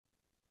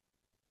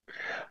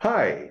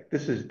Hi,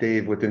 this is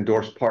Dave with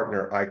endorsed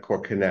partner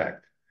iCore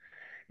Connect.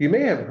 You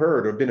may have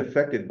heard or been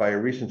affected by a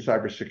recent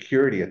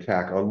cybersecurity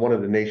attack on one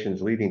of the nation's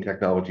leading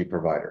technology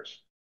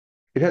providers.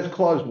 It has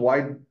caused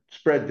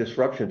widespread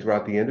disruption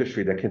throughout the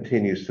industry that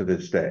continues to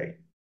this day.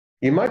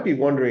 You might be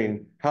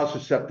wondering how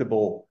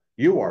susceptible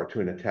you are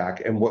to an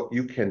attack and what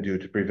you can do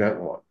to prevent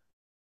one.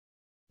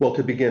 Well,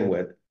 to begin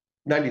with,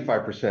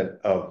 95%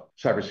 of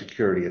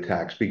cybersecurity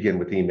attacks begin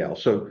with email.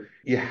 So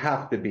you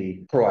have to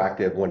be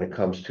proactive when it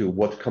comes to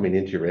what's coming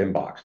into your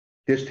inbox.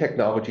 There's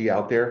technology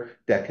out there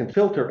that can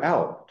filter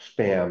out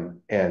spam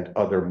and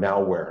other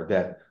malware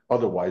that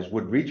otherwise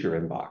would reach your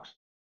inbox.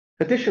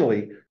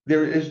 Additionally,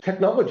 there is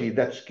technology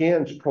that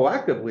scans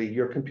proactively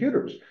your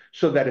computers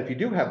so that if you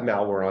do have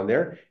malware on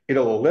there,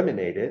 it'll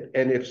eliminate it.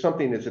 And if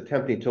something is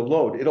attempting to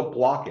load, it'll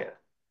block it.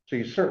 So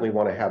you certainly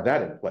want to have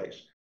that in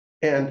place.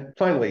 And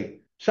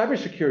finally,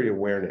 cybersecurity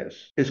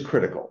awareness is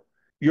critical.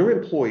 Your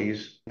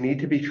employees need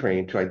to be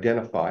trained to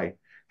identify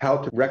how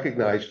to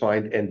recognize,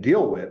 find, and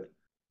deal with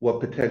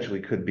what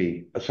potentially could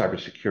be a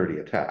cybersecurity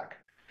attack.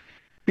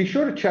 Be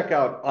sure to check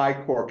out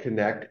iCore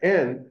Connect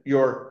and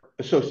your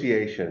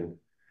association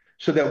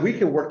so that we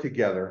can work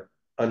together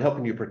on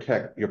helping you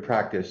protect your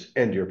practice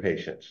and your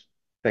patients.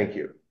 Thank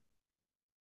you.